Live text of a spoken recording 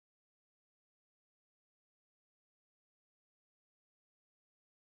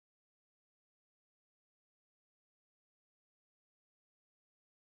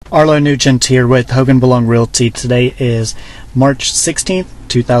Arlo Nugent here with Hogan Belong Realty. Today is March 16th,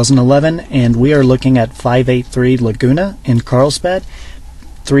 2011, and we are looking at 583 Laguna in Carlsbad.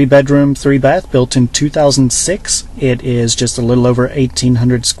 3-bedroom, 3-bath, built in 2006. It is just a little over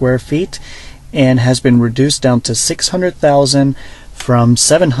 1,800 square feet and has been reduced down to $600,000 from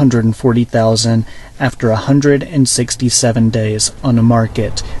 $740,000 after 167 days on the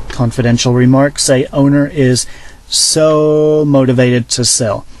market. Confidential remarks say owner is so motivated to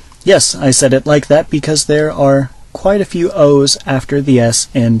sell. Yes, I said it like that because there are quite a few O's after the S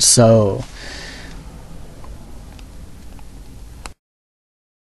in so.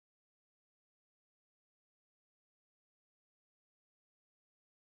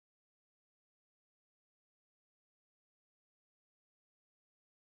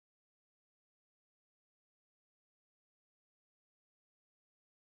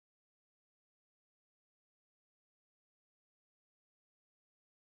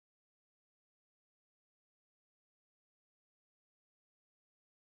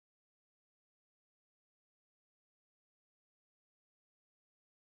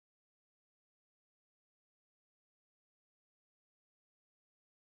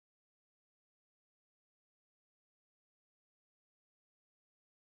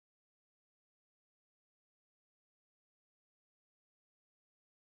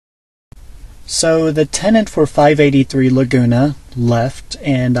 So the tenant for 583 Laguna left,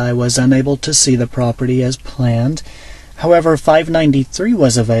 and I was unable to see the property as planned. However, 593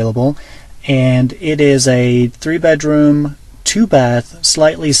 was available, and it is a 3-bedroom, 2-bath,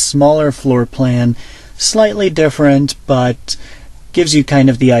 slightly smaller floor plan, slightly different, but gives you kind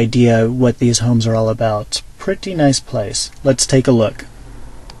of the idea what these homes are all about. Pretty nice place. Let's take a look.